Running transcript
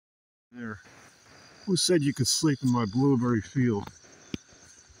There. Who said you could sleep in my blueberry field?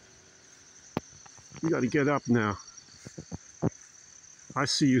 You got to get up now. I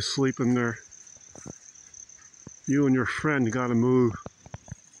see you sleeping there. You and your friend got to move.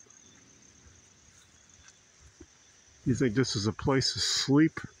 You think this is a place to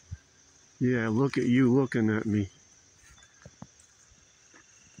sleep? Yeah, look at you looking at me.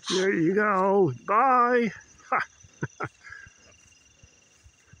 There you go. Bye.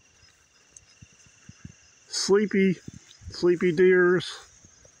 Sleepy deers.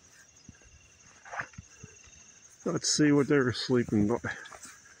 Let's see what they're sleeping by.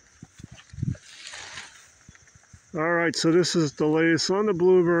 Alright, so this is the latest on the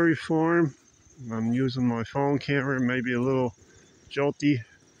blueberry farm. I'm using my phone camera, maybe a little jolty.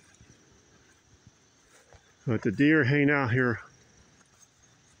 But the deer hang out here.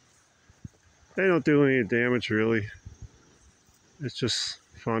 They don't do any damage really. It's just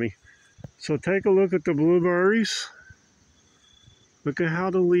funny. So take a look at the blueberries. Look at how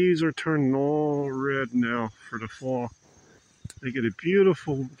the leaves are turning all red now for the fall. They get a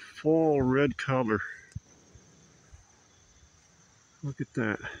beautiful fall red color. Look at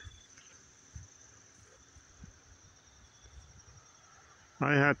that.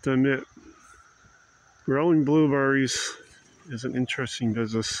 I have to admit, growing blueberries is an interesting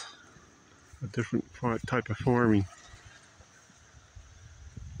business, a different type of farming.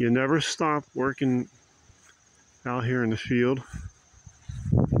 You never stop working out here in the field.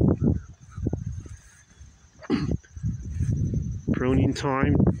 Pruning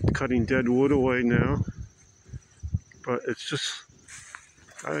time, cutting dead wood away now. But it's just,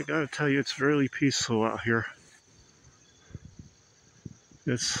 I gotta tell you, it's really peaceful out here.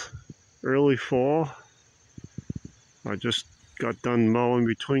 It's early fall. I just got done mowing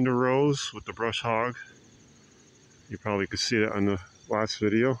between the rows with the brush hog. You probably could see that on the last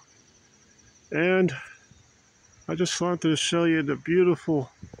video. And I just wanted to show you the beautiful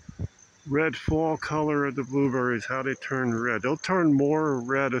red fall color of the blueberries, how they turn red. They'll turn more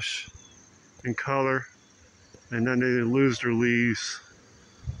reddish in color, and then they lose their leaves.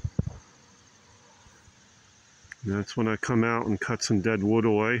 And that's when I come out and cut some dead wood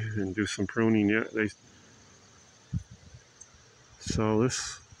away and do some pruning. So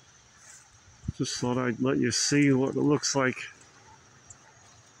this, just thought I'd let you see what it looks like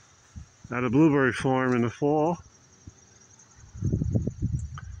at a blueberry farm in the fall.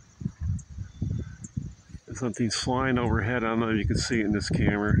 Something's flying overhead. I don't know if you can see it in this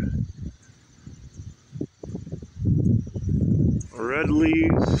camera. Red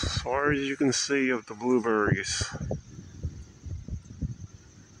leaves as far as you can see of the blueberries.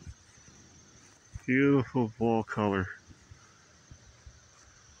 Beautiful fall color.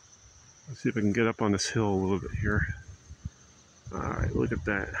 Let's see if I can get up on this hill a little bit here. Alright, look at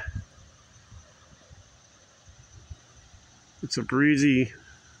that. It's a breezy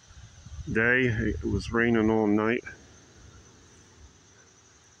day. It was raining all night.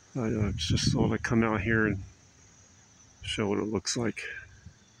 I just thought I'd come out here and show what it looks like.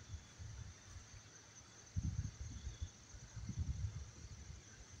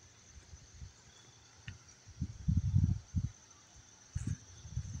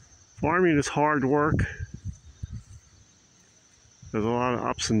 Farming is hard work. There's a lot of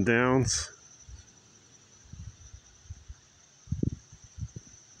ups and downs.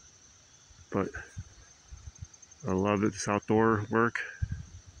 But I love it. It's outdoor work.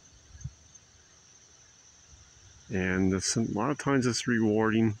 And a lot of times it's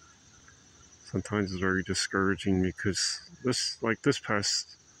rewarding. Sometimes it's very discouraging because this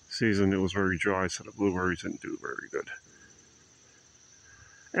past season, it was very dry, so the blueberries didn't do very good.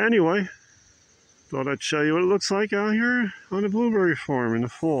 Anyway, thought I'd show you what it looks like out here on the blueberry farm in the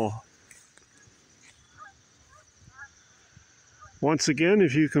fall. Once again,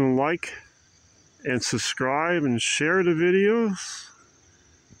 if you can like and subscribe and share the videos,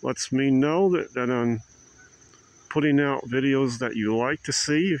 lets me know that I'm putting out videos that you like to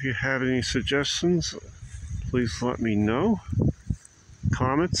see. If you have any suggestions, please let me know.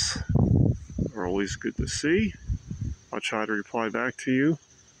 Comments are always good to see. I'll try to reply back to you.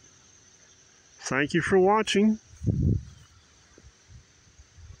 Thank you for watching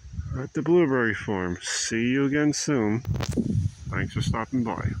at the Blueberry Farm. See you again soon. Thanks for stopping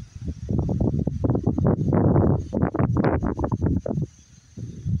by.